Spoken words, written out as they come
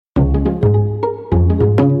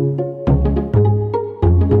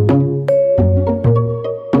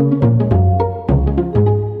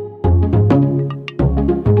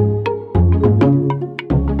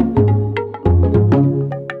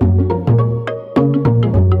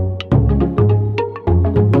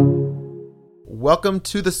Welcome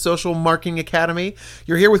to the Social Marketing Academy.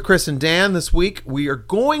 You're here with Chris and Dan. This week, we are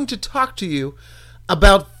going to talk to you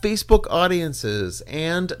about Facebook audiences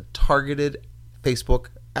and targeted Facebook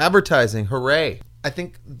advertising. Hooray. I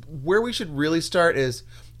think where we should really start is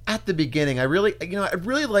at the beginning. I'd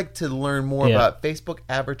really like to learn more about Facebook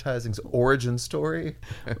advertising's origin story.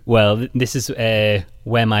 Well, this is where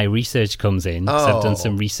my research comes in. So I've done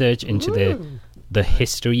some research into the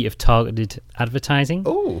history of targeted advertising.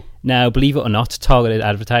 Oh. Now, believe it or not, targeted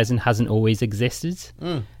advertising hasn't always existed.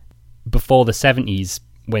 Before the 70s,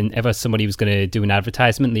 whenever somebody was going to do an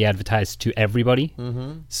advertisement, they advertised to everybody.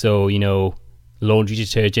 So, laundry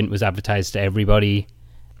detergent was advertised to everybody,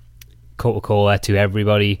 Coca-Cola to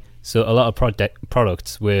everybody. So a lot of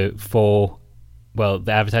products were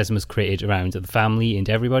the advertisement was created around the family and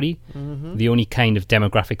everybody. The only kind of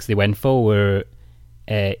demographics they went for were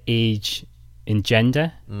age and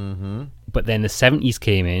gender. But then the 70s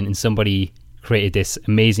came in and somebody created this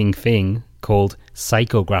amazing thing called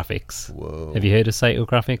psychographics. Whoa. Have you heard of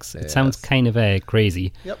psychographics? It sounds kind of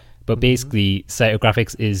crazy. Yep. But basically,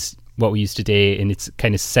 psychographics is what we use today, and it's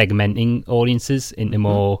kind of segmenting audiences into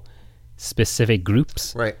more specific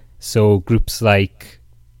groups. Right. So groups like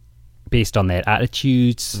based on their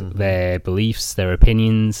attitudes, their beliefs, their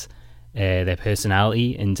opinions, their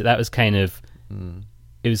personality, and that was kind of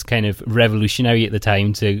it was kind of revolutionary at the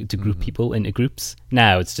time to group people into groups.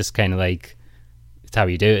 Now it's just kind of like it's how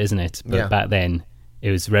you do it, isn't it? But back then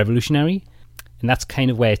it was revolutionary, and that's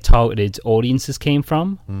kind of where targeted audiences came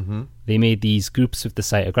from. They made these groups with the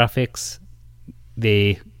psychographics.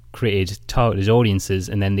 They created targeted audiences,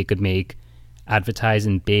 and then they could make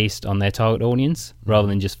advertising based on their target audience rather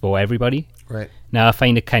than just for everybody. Right. Now, I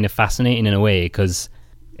find it kind of fascinating in a way because,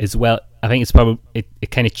 as well, I think it's probably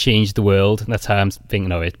it kind of changed the world. That's how I'm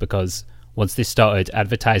thinking of it, because once they started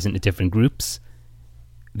advertising to different groups,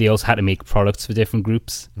 they also had to make products for different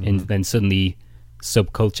groups, and then suddenly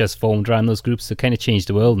subcultures formed around those groups. So it kind of changed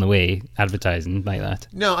the world in a way, advertising like that.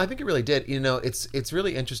 No, I think it really did. It's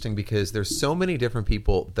really interesting because there's so many different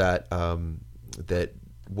people that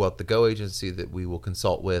the Go agency that we will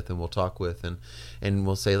consult with and we'll talk with and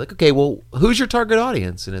we'll say like, okay, well, who's your target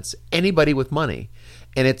audience? And it's anybody with money.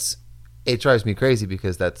 And it drives me crazy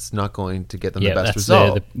because that's not going to get them the best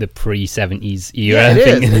result. The pre-70s era. Yeah,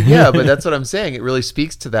 it is. Yeah, but that's what I'm saying. It really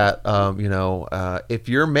speaks to that. If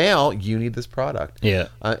you're male, you need this product. Yeah.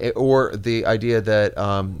 Or the idea that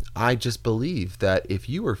I just believe that if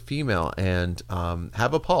you are female and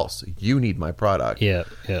have a pulse, you need my product. Yeah,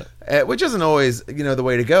 yeah. Which isn't always, the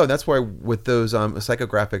way to go. That's why with those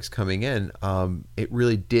psychographics coming in, it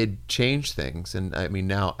really did change things. And I mean,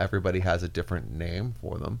 now everybody has a different name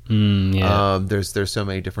for them. There's so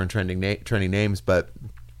many different trending names, but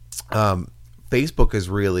Facebook has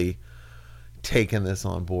really taken this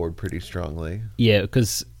on board pretty strongly. Yeah,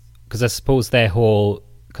 because I suppose in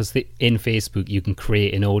Facebook you can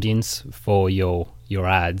create an audience for your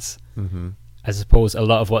ads. I suppose a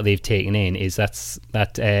lot of what they've taken in is that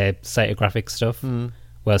psychographic stuff.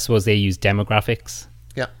 Well, I suppose they use demographics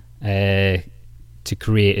to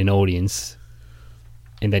create an audience,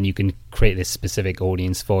 and then you can create this specific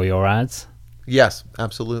audience for your ads. Yes,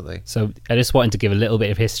 absolutely. So I just wanted to give a little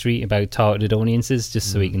bit of history about targeted audiences,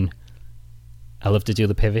 just so we can. I love to do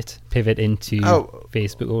the pivot into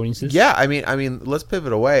Facebook audiences. Yeah, I mean, let's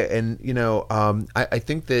pivot away. And I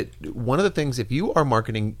think that one of the things, if you are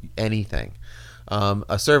marketing anything,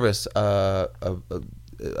 a service, a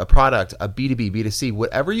product, a B2B, B2C,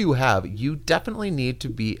 whatever you have, you definitely need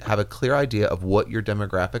to have a clear idea of what your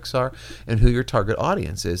demographics are and who your target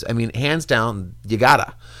audience is. I mean, hands down, you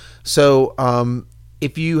gotta. So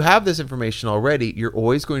if you have this information already, you're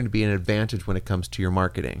always going to be an advantage when it comes to your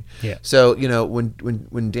marketing. Yeah. So,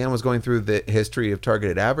 when Dan was going through the history of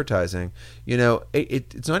targeted advertising,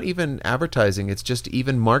 it's not even advertising, it's just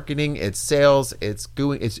even marketing, it's sales,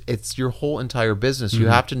 it's your whole entire business. You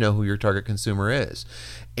have to know who your target consumer is.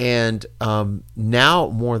 And now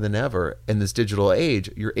more than ever in this digital age,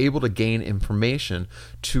 you're able to gain information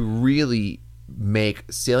to really make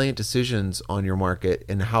salient decisions on your market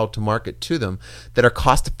and how to market to them that are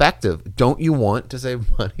cost effective. Don't you want to save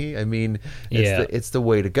money? I mean, it's the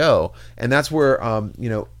way to go. And that's where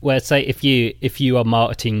well, it's like if you are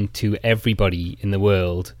marketing to everybody in the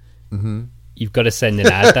world, you've got to send an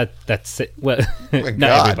ad that's well,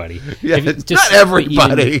 not everybody. Yeah, not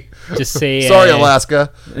everybody. Just say sorry,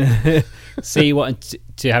 Alaska. Say you want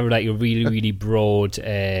to have like a really, really broad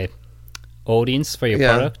audience for your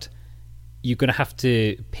product. You're going to have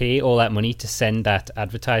to pay all that money to send that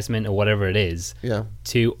advertisement or whatever it is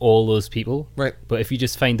to all those people. Right. But if you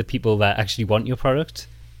just find the people that actually want your product,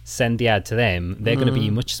 send the ad to them, they're going to be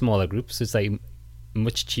much smaller groups. It's like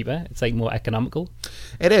much cheaper. It's like more economical.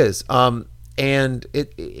 It is. And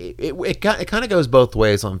it kind of goes both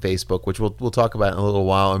ways on Facebook, which we'll talk about in a little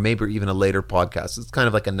while, or maybe even a later podcast. It's kind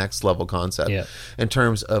of like a next level concept in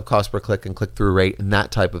terms of cost per click and click through rate and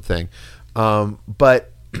that type of thing.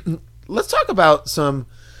 But let's talk about some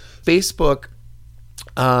Facebook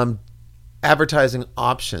advertising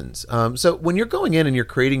options. So when you're going in and you're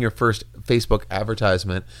creating your first Facebook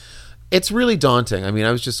advertisement, it's really daunting. I mean,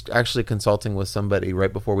 I was just actually consulting with somebody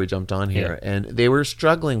right before we jumped on here, and they were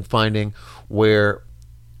struggling finding where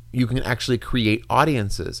you can actually create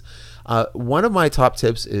audiences. One of my top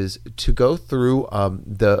tips is to go through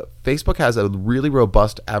the Facebook has a really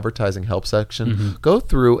robust advertising help section. Go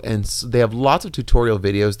through, and they have lots of tutorial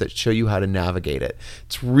videos that show you how to navigate it.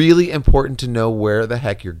 It's really important to know where the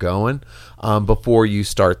heck you're going before you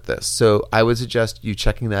start this. So I would suggest you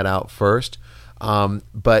checking that out first.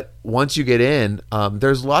 But once you get in,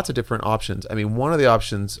 there's lots of different options. I mean, one of the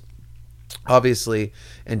options, obviously,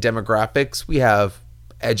 in demographics, we have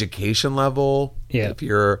education level. If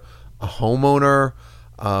you're a homeowner,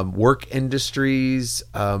 work industries,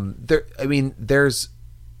 there's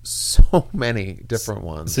so many different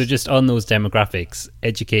ones. So just on those demographics,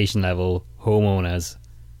 education level, homeowners,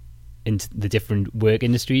 into the different work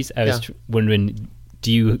industries, I was wondering,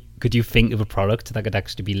 could you think of a product that could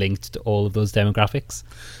actually be linked to all of those demographics?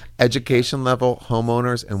 Education level,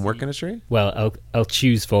 homeowners, and work industry? Well, I'll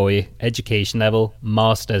choose for you. Education level,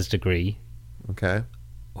 master's degree. Okay.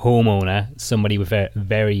 Homeowner, somebody with a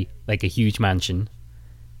very, like a huge mansion.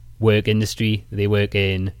 Work industry, they work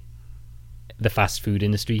in the fast food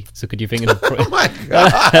industry. So could you think of Oh my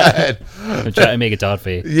God. I'm trying to make it hard for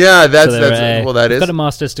you. Yeah, that they've is. got a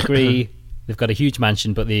master's degree. They've got a huge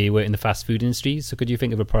mansion, but they work in the fast food industry. So could you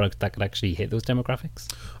think of a product that could actually hit those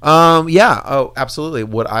demographics? Yeah. Oh, absolutely.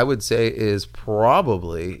 What I would say is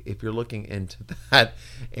probably, if you're looking into that,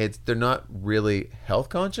 they're not really health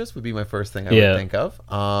conscious would be my first thing I would think of.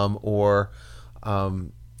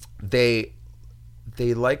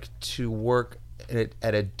 They like to work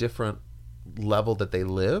at a different level that they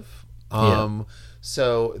live.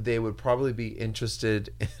 So they would probably be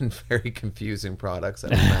interested in very confusing products, I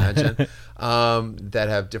would imagine, that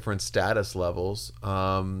have different status levels.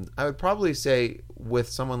 I would probably say with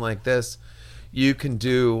someone like this, you can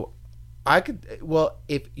do.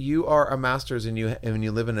 If you are a master's and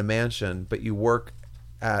you live in a mansion, but you work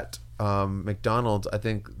at McDonald's, I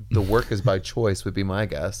think the work is by choice would be my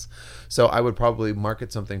guess. So I would probably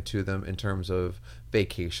market something to them in terms of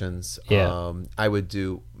vacations. I would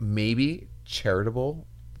do maybe charitable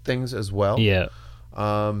things as well.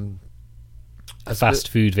 Fast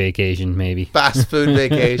food vacation, maybe. Fast food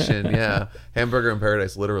vacation, yeah. Hamburger in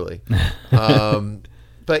paradise, literally.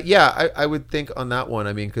 But yeah, I would think on that one,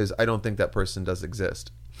 I mean, because I don't think that person does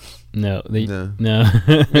exist. No. Yeah,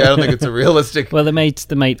 I don't think it's a realistic. Well, they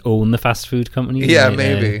might own the fast food company. Yeah,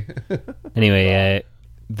 maybe. Anyway,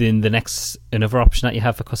 then another option that you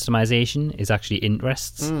have for customization is actually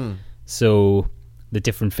interests. So the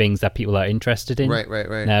different things that people are interested in.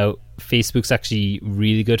 Right. Now, Facebook's actually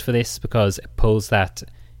really good for this because it pulls that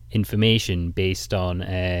information based on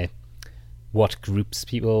what groups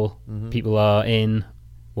people are in,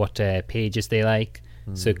 what pages they like.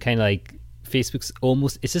 So kind of like Facebook's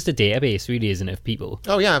it's just a database, really, isn't it, of people?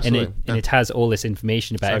 Oh, yeah, absolutely. And it has all this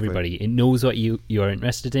information about everybody. It knows what you're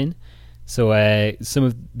interested in. So some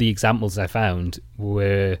of the examples I found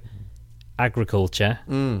were agriculture,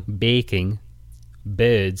 baking,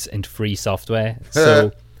 birds, and free software.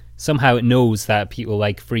 So somehow it knows that people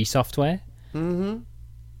like free software,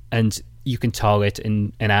 and you can target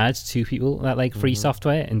an ad to people that like free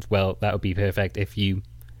software. And well, that would be perfect if you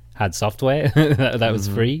had software that was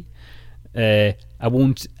free. I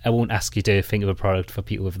won't ask you to think of a product for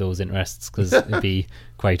people with those interests because it'd be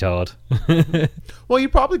quite hard. Well, you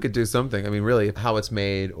probably could do something. I mean, really, how it's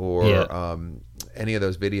made or any of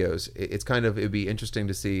those videos. It'd be interesting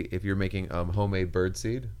to see if you're making homemade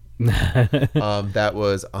birdseed. That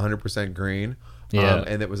was 100% green.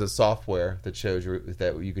 And it was a software that shows you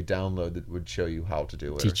that you could download that would show you how to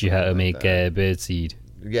do it. Teach you how to make birdseed.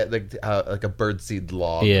 Yeah, like a birdseed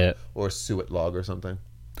log or suet log or something.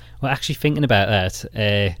 Well, actually thinking about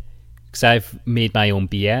that, because I've made my own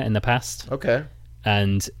beer in the past. Okay.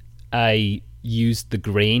 And I used the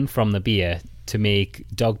grain from the beer to make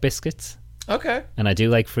dog biscuits. Okay. And I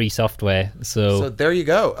do like free software. So there you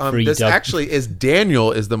go. This actually is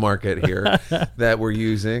Daniel is the market here that we're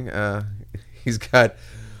using. He's got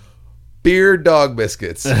beer dog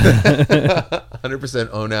biscuits. 100%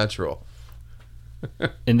 au natural.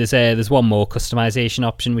 And there's one more customization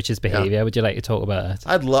option, which is behavior. Would you like to talk about that?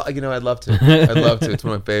 I'd love to. I'd love to. It's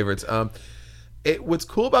one of my favorites. What's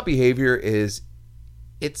cool about behavior is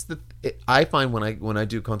I find when I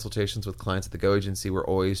do consultations with clients at the Go Agency, we're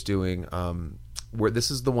always doing where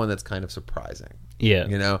this is the one that's kind of surprising.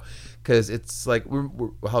 Yeah. Because it's like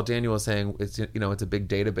how Daniel was saying, it's it's a big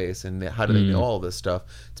database, and how do they know all this stuff?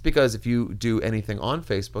 It's because if you do anything on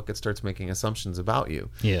Facebook, it starts making assumptions about you.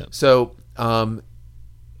 Yeah. So one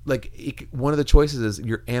of the choices is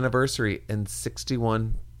your anniversary in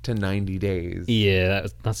 61 to 90 days. Yeah,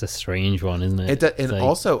 that's a strange one, isn't it? And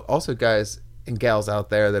also guys and gals out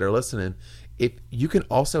there that are listening, if you can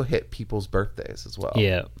also hit people's birthdays as well.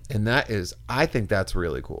 Yeah. And I think that's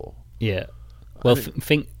really cool. Yeah. Well,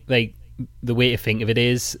 think like the way to think of it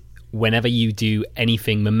is whenever you do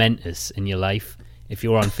anything momentous in your life, if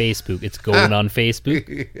you're on Facebook, it's going on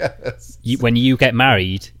Facebook. Yes. When you get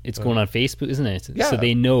married, it's going on Facebook, isn't it? Yeah. So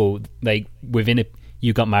they know, like,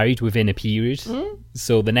 you got married within a period. Mm-hmm.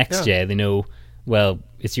 So the next year they know, well,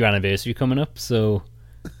 it's your anniversary coming up. So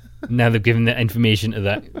now they've given the information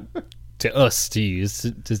to us to use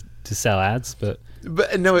to sell ads. But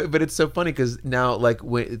it's so funny because now,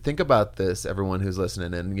 think about this, everyone who's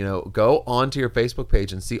listening, and go onto your Facebook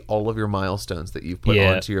page and see all of your milestones that you've put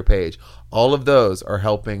onto your page. All of those are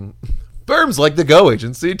helping firms like the Go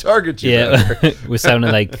Agency target you. Yeah, we sound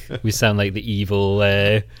like the evil.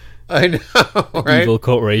 I know, right? Evil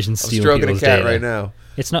corporation stealing stroking people's a cat data. Right now.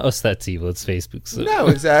 It's not us that's evil; it's Facebook. So. No,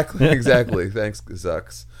 exactly. Thanks,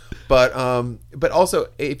 Zucks. But also,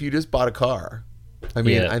 if you just bought a car,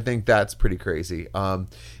 I think that's pretty crazy.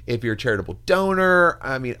 If you're a charitable donor,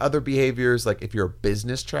 other behaviors, like if you're a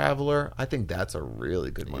business traveler, I think that's a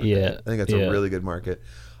really good market. Yeah, I think that's a really good market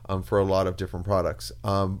for a lot of different products.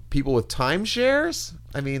 People with timeshares,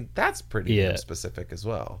 that's pretty specific as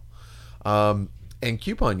well. And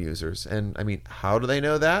coupon users, and how do they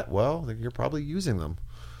know that? Well, you're probably using them.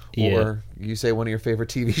 Yeah. Or you say one of your favorite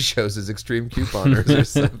TV shows is Extreme Couponers or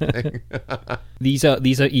something. These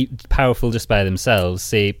are powerful just by themselves.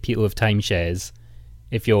 Say people with timeshares.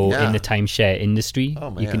 If you're in the timeshare industry,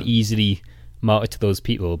 you can easily market to those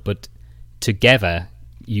people. But together,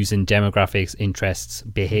 using demographics, interests,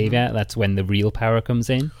 behavior, that's when the real power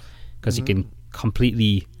comes in. Because you can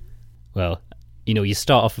completely, you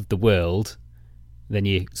start off with the world, then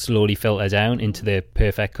you slowly filter down into the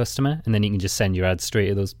perfect customer, and then you can just send your ads straight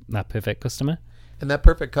to that perfect customer. And that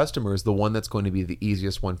perfect customer is the one that's going to be the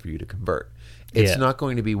easiest one for you to convert. It's not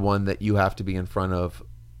going to be one that you have to be in front of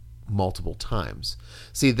multiple times.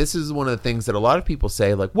 See, this is one of the things that a lot of people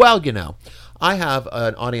say, like, well, I have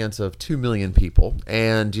an audience of 2 million people,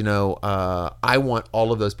 and, I want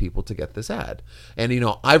all of those people to get this ad. And,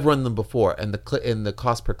 I've run them before, and the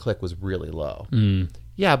cost per click was really low.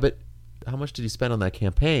 Yeah, but how much did you spend on that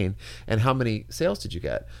campaign, and how many sales did you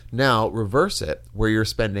get? Now reverse it, where you're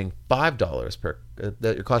spending $5 per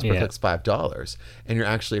your cost per click is $5, and you're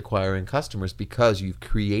actually acquiring customers because you've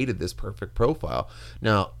created this perfect profile.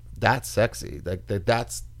 Now that's sexy. Like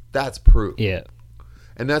that's proof. Yeah.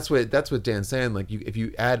 And that's what Dan's saying. Like if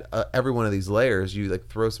you add every one of these layers, you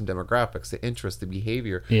throw some demographics, the interest, the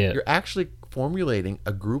behavior. Yeah. You're actually formulating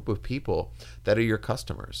a group of people that are your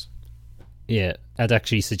customers. Yeah, I'd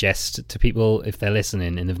actually suggest to people, if they're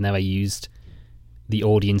listening and they've never used the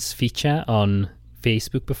audience feature on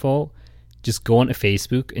Facebook before, just go onto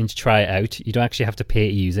Facebook and try it out. You don't actually have to pay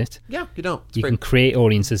to use it. Yeah, you don't. You can create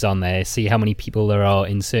audiences on there, see how many people there are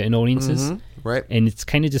in certain audiences. Right. And it's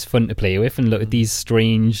kind of just fun to play with and look at these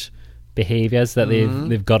strange behaviors that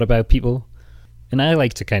they've got about people. And I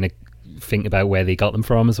like to kind of think about where they got them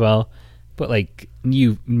from as well. But like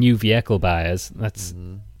new vehicle buyers, that's...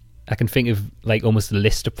 I can think of like almost a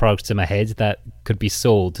list of products in my head that could be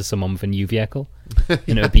sold to someone with a new vehicle.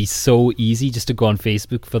 And it would be so easy just to go on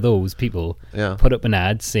Facebook for those people, put up an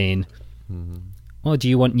ad saying, oh, do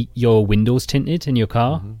you want your windows tinted in your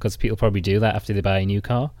car? Because people probably do that after they buy a new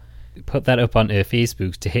car. Put that up onto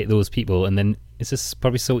Facebook to hit those people, and then it's just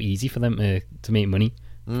probably so easy for them to make money.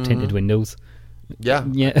 Tinted windows. Yeah.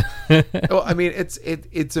 Well,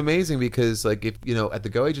 it's amazing because like if at the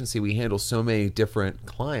Go Agency we handle so many different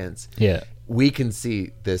clients. Yeah. We can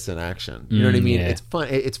see this in action. You know what I mean? Yeah. It's fun.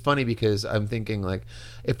 It's funny because I'm thinking like,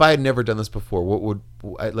 if I had never done this before, what would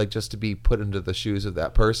I like just to be put into the shoes of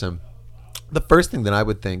that person? The first thing that I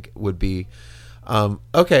would think would be,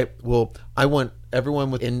 okay, well, I want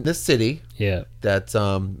everyone within this city that's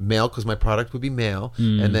male, because my product would be male,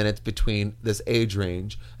 and then it's between this age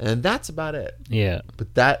range, and that's about it. Yeah.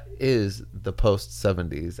 But that is the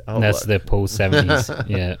post-70s outlook. That's the post-70s.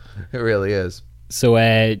 Yeah. It really is. So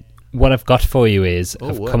what I've got for you is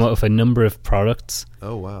I've come up with a number of products.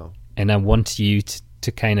 Oh, wow. And I want you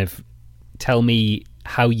to kind of tell me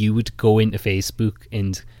how you would go into Facebook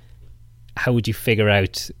and how would you figure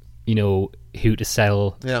out, who to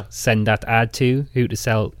send that ad to, who to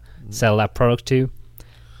sell that product to?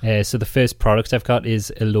 So the first product I've got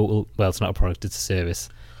is a local, well, it's not a product, it's a service,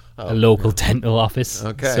 a local dental office.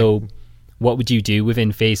 Okay. So what would you do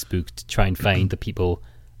within Facebook to try and find the people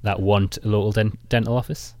that want a local dental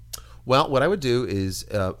office? Well, what I would do is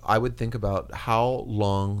I would think about how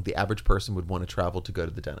long the average person would want to travel to go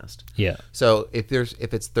to the dentist. Yeah. So if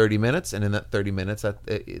it's 30 minutes, and in that 30 minutes,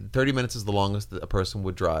 30 minutes is the longest that a person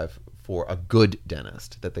would drive for a good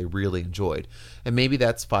dentist that they really enjoyed, and maybe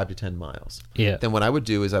that's 5 to 10 miles. Yeah. Then what I would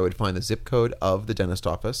do is I would find the zip code of the dentist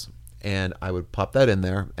office, and I would pop that in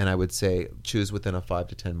there, and I would say choose within a 5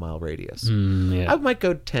 to 10 mile radius. Yeah. I might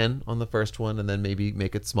go 10 on the first one, and then maybe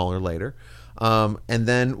make it smaller later. And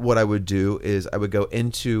then what I would do is I would go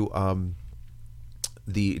into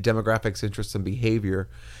the demographics, interests, and behavior,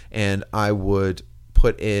 and I would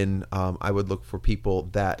put in, I would look for people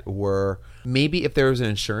that were, maybe if there was an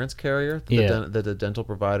insurance carrier that the dental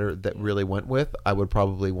provider that really went with, I would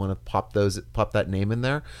probably want to pop that name in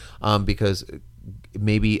there, because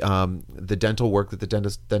maybe the dental work that the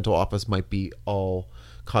dental office might be all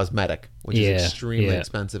cosmetic, which is extremely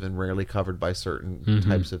expensive and rarely covered by certain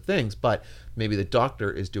types of things, but maybe the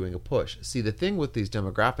doctor is doing a push. See, the thing with these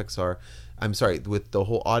demographics with the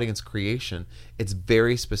whole audience creation, it's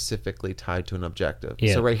very specifically tied to an objective.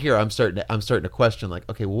 So right here, I'm starting to question, like,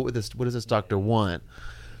 okay, well, what does this doctor want?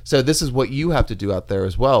 So this is what you have to do out there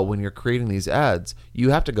as well when you're creating these ads.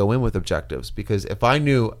 You have to go in with objectives, because if I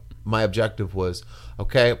knew my objective was,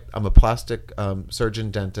 okay, I'm a plastic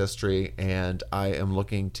surgeon dentistry, and I am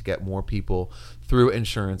looking to get more people through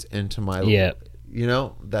insurance into my,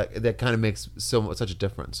 that kind of makes such a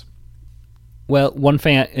difference. Well,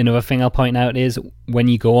 another thing I'll point out is when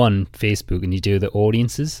you go on Facebook and you do the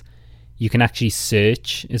audiences, you can actually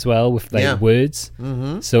search as well with words.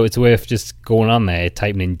 Mm-hmm. So it's worth just going on there,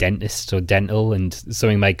 typing in dentist or dental, and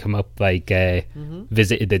something might come up like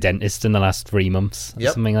visited the dentist in the last 3 months, or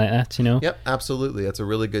something like that. Yep, absolutely. That's a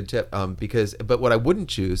really good tip. But what I wouldn't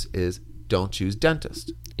choose is don't choose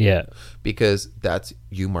dentist. Yeah, because that's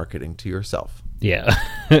you marketing to yourself. Yeah,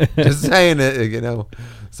 just saying it.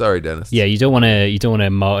 Sorry, dentist. Yeah, you don't want to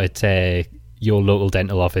market your local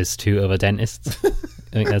dental office to other dentists.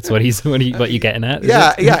 I think that's what you're getting at.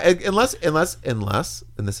 Unless,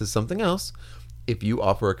 and this is something else, if you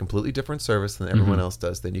offer a completely different service than everyone else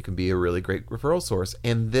does, then you can be a really great referral source.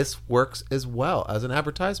 And this works as well as an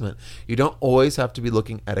advertisement. You don't always have to be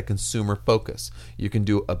looking at a consumer focus. You can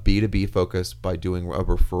do a B2B focus by doing a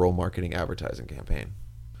referral marketing advertising campaign.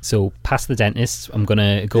 So past the dentist, I'm going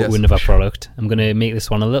to go to another product. I'm going to make this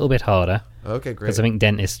one a little bit harder. Okay, great. Because I think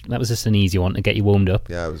dentist, that was just an easy one to get you warmed up.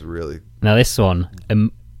 Yeah, it was really... Now this one, $1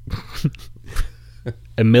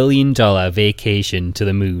 million vacation to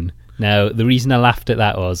the moon. Now, the reason I laughed at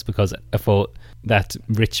that was because I thought that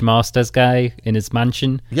Rich Masters guy in his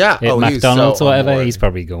mansion at McDonald's or whatever, he's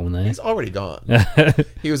probably going there. He's already gone.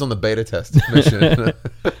 He was on the beta test mission.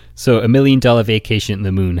 So $1 million vacation to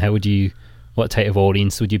the moon, what type of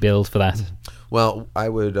audience would you build for that? Well, I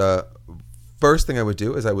would... first thing I would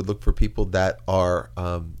do is I would look for people that are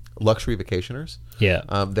luxury vacationers. Yeah.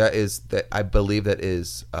 I believe that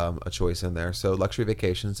is a choice in there. So luxury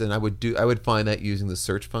vacations, and I would find that using the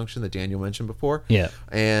search function that Daniel mentioned before. Yeah.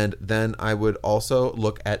 And then I would also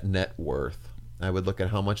look at net worth. I would look at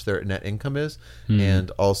how much their net income is,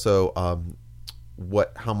 and also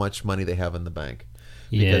how much money they have in the bank.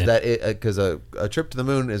 Because a trip to the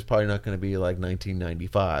moon is probably not going to be like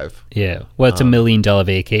 $1995. Yeah, well, it's $1 million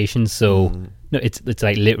vacation, so no, it's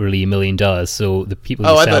like literally $1 million. So the people.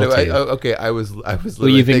 I thought okay. I was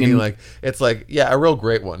literally thinking like it's like a real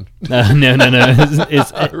great one. No.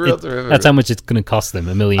 It's real terrific. That's how much it's going to cost them,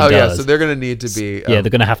 $1 million. Oh yeah, so they're going to need to be. They're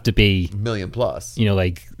going to have to be $1 million plus.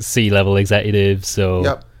 Like C-level executives. So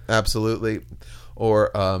yep, absolutely,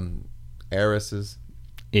 or heiresses.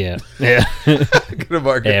 Yeah. Gonna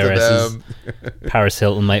market heiresses. To them. Paris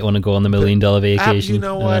Hilton might want to go on the $1 million vacation. You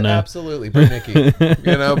know what? Absolutely, bring Nikki.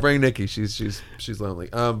 Bring Nikki. She's lonely.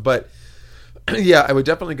 But yeah, I would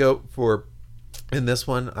definitely go for. In this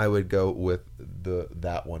one, I would go with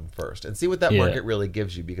that one first and see what that market really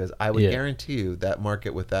gives you, because I would guarantee you that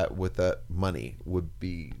market with that money would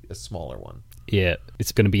be a smaller one. Yeah,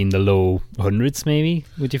 it's going to be in the low hundreds, maybe.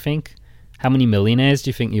 Would you think? How many millionaires do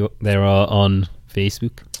you think there are on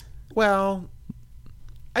Facebook? Well,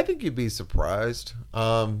 I think you'd be surprised.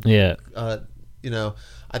 I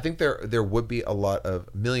think there would be a lot of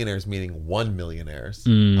millionaires, meaning $1 millionaires.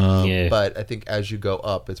 But I think as you go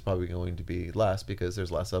up, it's probably going to be less because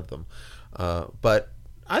there's less of them. But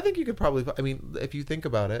I think you could probably. I mean, if you think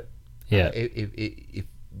about it,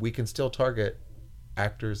 we can still target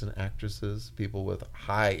actors and actresses, people with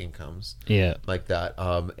high incomes, Yeah. like that,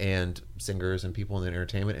 and singers and people in the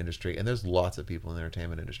entertainment industry. And there's lots of people in the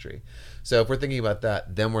entertainment industry. So if we're thinking about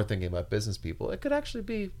that, then we're thinking about business people. It could actually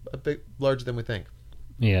be a bit larger than we think.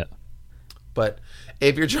 Yeah. But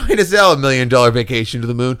if you're trying to sell $1 million vacation to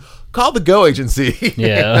the moon, call the Go agency.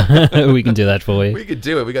 Yeah. We can do that for you. We could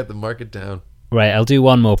do it. We got the market down. Right, I'll do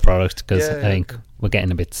one more product because Yeah, I think we're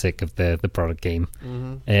getting a bit sick of the product game.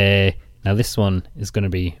 Now this one is going to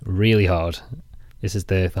be really hard. This is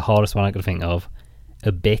the hardest one I could think of.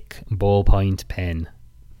 A Bic ballpoint pen.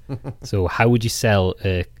 So how would you sell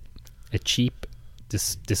a cheap,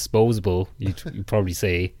 disposable, you'd probably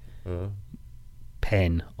say,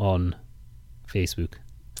 pen on Facebook?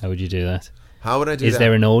 How would you do that? How would I do that? Is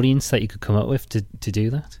there an audience that you could come up with to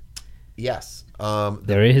do that? Yes.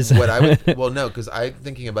 There is. What I would, well, no, because I'm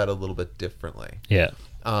thinking about it a little bit differently. Yeah.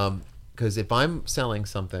 Because if I'm selling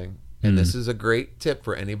something, and this is a great tip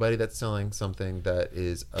for anybody that's selling something that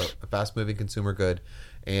is a fast-moving consumer good,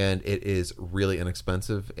 and it is really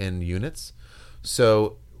inexpensive in units.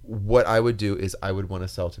 So what I would do is I would want to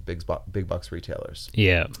sell to big box retailers.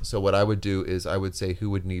 Yeah. So what I would do is I would say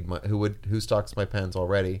who stocks my pens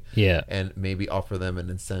already, Yeah. and maybe offer them an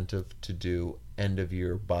incentive to do end of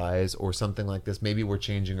year buys or something like this. Maybe we're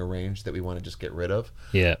changing a range that we want to just get rid of.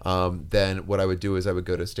 Yeah. Then what I would do is I would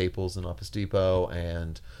go to Staples and Office Depot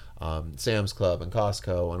and Sam's Club and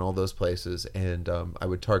Costco and all those places, and I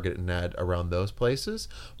would target an ad around those places,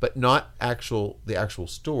 but not the actual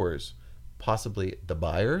stores, possibly the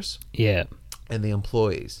buyers Yeah. and the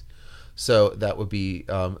employees. So that would be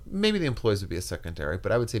maybe the employees would be a secondary,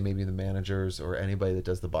 but I would say maybe the managers or anybody that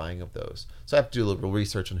does the buying of those. So I have to do a little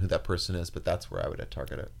research on who that person is, but that's where I would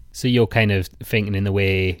target it. So you're kind of thinking in the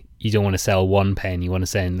way you don't want to sell one pen, you want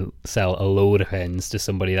to sell a load of pens to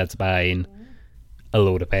somebody that's buying a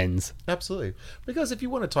load of pens. Absolutely. Because if you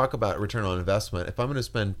want to talk about return on investment, if I'm going to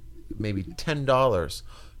spend maybe $10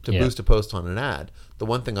 to boost a post on an ad, the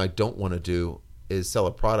one thing I don't want to do is sell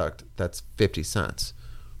a product that's 50 cents.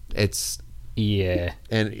 It's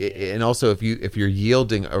and also if you're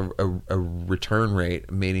yielding a return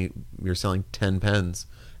rate, meaning you're selling 10 pens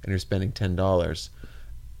and you're spending $10,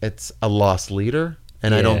 it's a lost leader.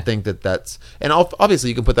 And I don't think that's, and obviously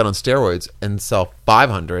you can put that on steroids and sell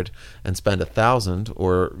 500 and spend 1,000,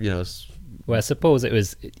 or Well, I suppose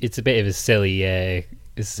it's a bit of a silly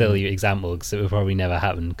example because it would probably never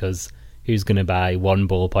happen, because who's going to buy one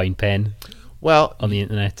ballpoint pen on the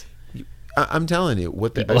internet? I'm telling you,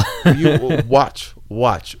 you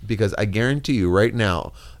watch, because I guarantee you right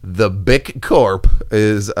now, the Bic Corp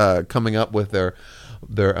is coming up with their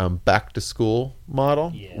back to school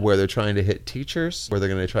model, where they're trying to hit teachers, where they're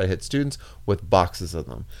going to try to hit students with boxes of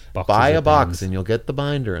them. Buy a box and you'll get the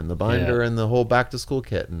binder and the whole back to school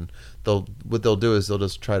kit, and what they'll do is they'll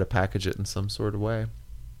just try to package it in some sort of way.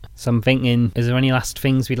 So I'm thinking, is there any last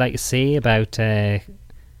things we'd like to say about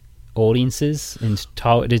audiences and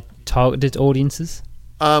targeted audiences?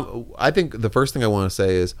 I think the first thing I want to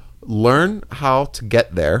say is learn how to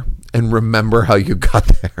get there and remember how you got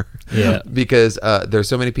there. Yeah. Because there's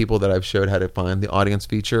so many people that I've showed how to find the audience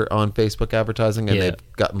feature on Facebook advertising, and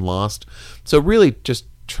they've gotten lost. So really just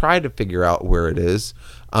try to figure out where it is.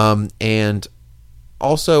 And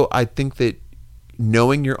also I think that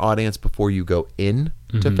knowing your audience before you go in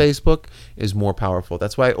to Facebook is more powerful.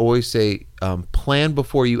 That's why I always say plan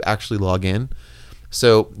before you actually log in.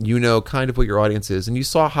 So you know kind of what your audience is. And you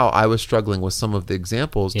saw how I was struggling with some of the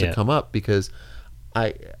examples to come up because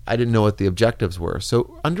I didn't know what the objectives were.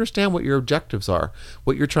 So understand what your objectives are,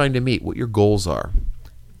 what you're trying to meet, what your goals are.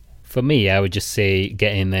 For me, I would just say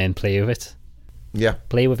get in there and play with it. Yeah.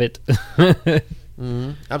 Play with it.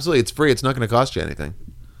 Absolutely. It's free. It's not going to cost you anything.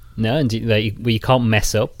 No, and you can't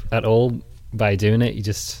mess up at all by doing it. You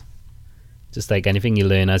just like anything, you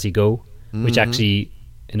learn as you go. Which actually,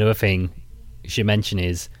 another thing you should mention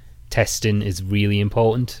is testing is really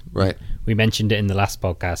important. Right. We mentioned it in the last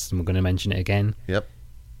podcast, and we're going to mention it again. Yep.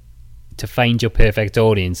 To find your perfect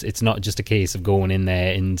audience, it's not just a case of going in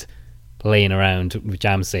there and playing around, which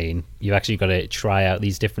I'm saying. You've actually got to try out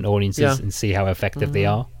these different audiences and see how effective they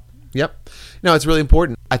are. Yep. No, it's really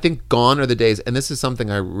important. I think gone are the days, and this is something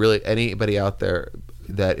anybody out there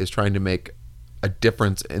that is trying to make a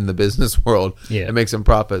difference in the business world and make some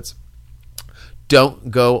profits, don't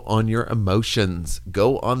go on your emotions.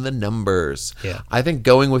 Go on the numbers. Yeah. I think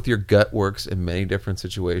going with your gut works in many different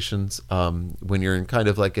situations when you're in kind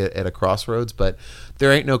of like at a crossroads, but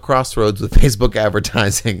there ain't no crossroads with Facebook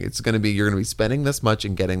advertising. You're going to be spending this much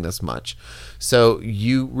and getting this much. So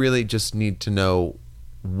you really just need to know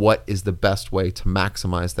what is the best way to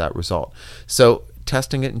maximize that result. So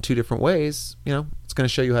testing it in 2 different ways, it's going to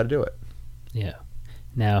show you how to do it. Yeah.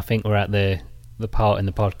 Now I think we're at the part in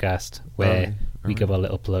the podcast where we give our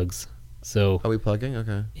little plugs. So are we plugging?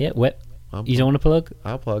 Okay. Yeah. You don't want to plug?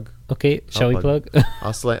 I'll plug. Okay. Shall we plug?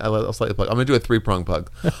 I'll slightly plug. I'm going to do a 3-prong plug.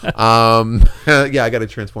 Yeah, I got a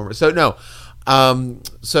transformer. So no.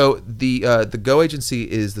 So the Go Agency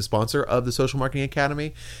is the sponsor of the Social Marketing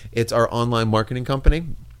Academy. It's our online marketing company.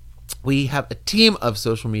 We have a team of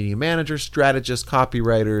social media managers, strategists,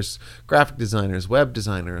 copywriters, graphic designers, web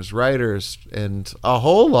designers, writers, and a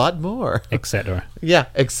whole lot more. Etc. Yeah,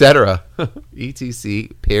 etc.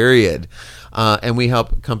 ETC, period. And we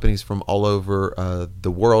help companies from all over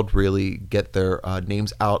the world really get their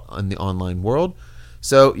names out in the online world.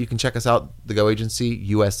 So you can check us out,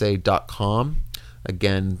 thegoagencyusa.com.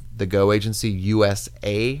 Again,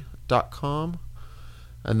 thegoagencyusa.com.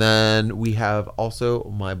 And then we have also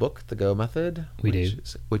my book, The Go Method.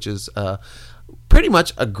 Which is pretty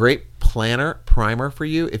much a great primer for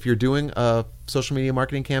you if you're doing a social media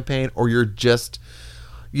marketing campaign or you just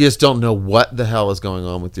don't know what the hell is going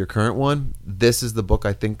on with your current one. This is the book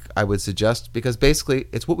I think I would suggest because basically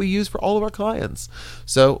it's what we use for all of our clients.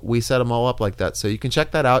 So we set them all up like that. So you can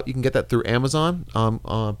check that out. You can get that through Amazon,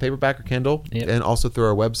 paperback or Kindle, and also through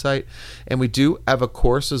our website. And we do have a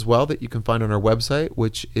course as well that you can find on our website,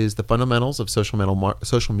 which is the fundamentals of social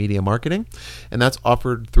media marketing. And that's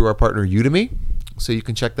offered through our partner Udemy. So you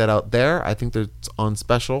can check that out there. I think that's on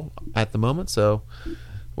special at the moment. So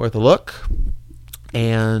worth a look.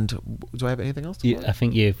 And do I have anything else? I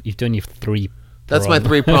think you've done your 3. That's my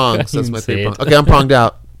 3 prongs. That's my 3 prongs. Okay, I'm pronged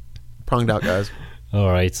out. Pronged out, guys. All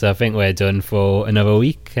right, so I think we're done for another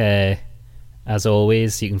week. As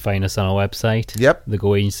always, you can find us on our website. Yep.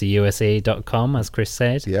 thegoagencyusa.com, as Chris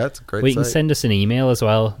said. Yeah, it's a great site. You can send us an email as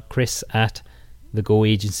well,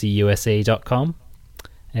 chris@thegoagencyusa.com.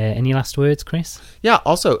 Any last words, Chris? Yeah,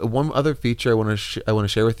 also, one other feature I want to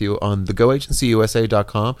share with you on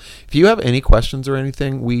thegoagencyusa.com. If you have any questions or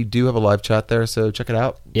anything, we do have a live chat there, so check it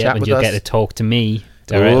out. Yeah, chat and with you'll us. get to talk to me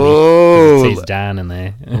directly. Oh, it says Dan in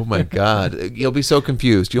there. Oh my God, you'll be so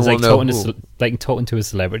confused. You'll it's want to know like talking to a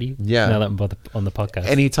celebrity. Yeah, on the podcast.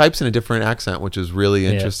 And he types in a different accent, which is really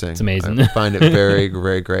interesting. Yeah, it's amazing. I find it very,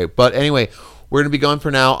 very great. But anyway, we're going to be going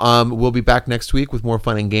for now. We'll be back next week with more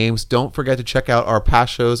fun and games. Don't forget to check out our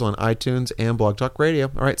past shows on iTunes and Blog Talk Radio.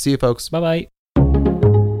 All right, see you, folks. Bye-bye.